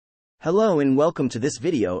Hello and welcome to this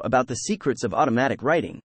video about the secrets of automatic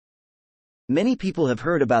writing. Many people have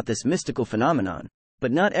heard about this mystical phenomenon,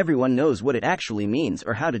 but not everyone knows what it actually means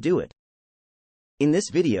or how to do it. In this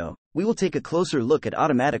video, we will take a closer look at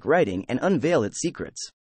automatic writing and unveil its secrets.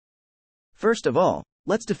 First of all,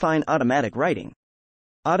 let's define automatic writing.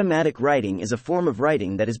 Automatic writing is a form of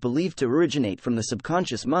writing that is believed to originate from the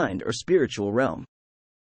subconscious mind or spiritual realm.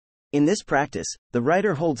 In this practice, the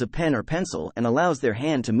writer holds a pen or pencil and allows their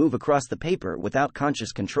hand to move across the paper without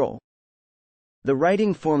conscious control. The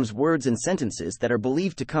writing forms words and sentences that are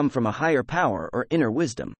believed to come from a higher power or inner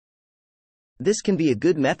wisdom. This can be a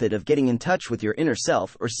good method of getting in touch with your inner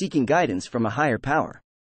self or seeking guidance from a higher power.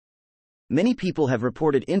 Many people have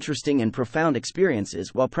reported interesting and profound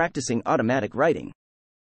experiences while practicing automatic writing.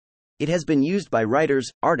 It has been used by writers,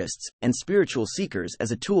 artists, and spiritual seekers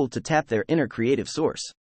as a tool to tap their inner creative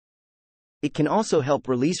source. It can also help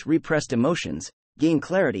release repressed emotions, gain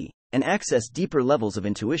clarity, and access deeper levels of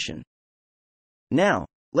intuition. Now,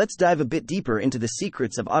 let's dive a bit deeper into the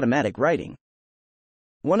secrets of automatic writing.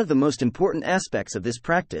 One of the most important aspects of this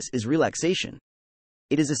practice is relaxation.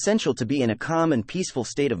 It is essential to be in a calm and peaceful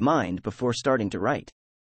state of mind before starting to write.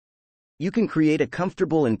 You can create a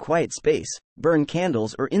comfortable and quiet space, burn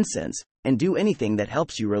candles or incense, and do anything that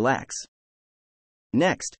helps you relax.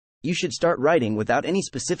 Next, you should start writing without any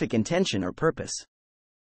specific intention or purpose.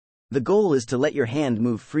 The goal is to let your hand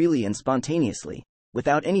move freely and spontaneously,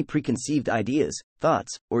 without any preconceived ideas,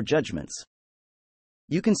 thoughts, or judgments.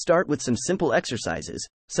 You can start with some simple exercises,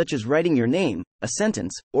 such as writing your name, a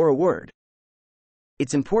sentence, or a word.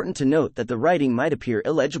 It's important to note that the writing might appear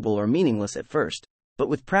illegible or meaningless at first, but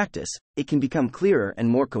with practice, it can become clearer and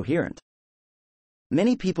more coherent.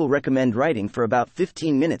 Many people recommend writing for about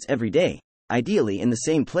 15 minutes every day, ideally in the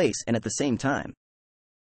same place and at the same time.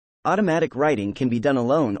 Automatic writing can be done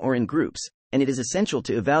alone or in groups, and it is essential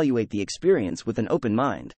to evaluate the experience with an open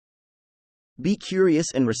mind. Be curious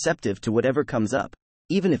and receptive to whatever comes up,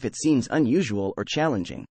 even if it seems unusual or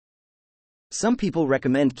challenging. Some people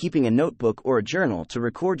recommend keeping a notebook or a journal to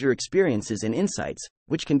record your experiences and insights,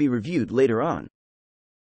 which can be reviewed later on.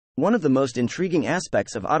 One of the most intriguing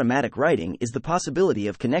aspects of automatic writing is the possibility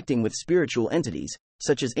of connecting with spiritual entities,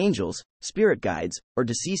 such as angels, spirit guides, or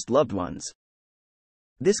deceased loved ones.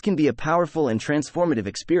 This can be a powerful and transformative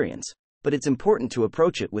experience, but it's important to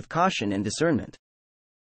approach it with caution and discernment.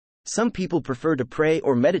 Some people prefer to pray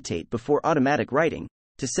or meditate before automatic writing,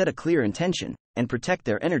 to set a clear intention and protect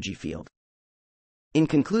their energy field. In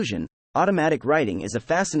conclusion, automatic writing is a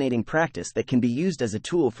fascinating practice that can be used as a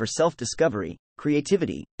tool for self-discovery,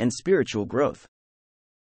 creativity, and spiritual growth.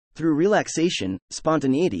 Through relaxation,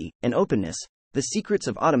 spontaneity, and openness, the secrets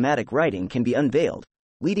of automatic writing can be unveiled,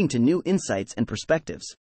 leading to new insights and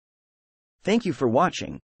perspectives. Thank you for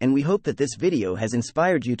watching, and we hope that this video has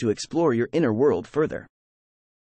inspired you to explore your inner world further.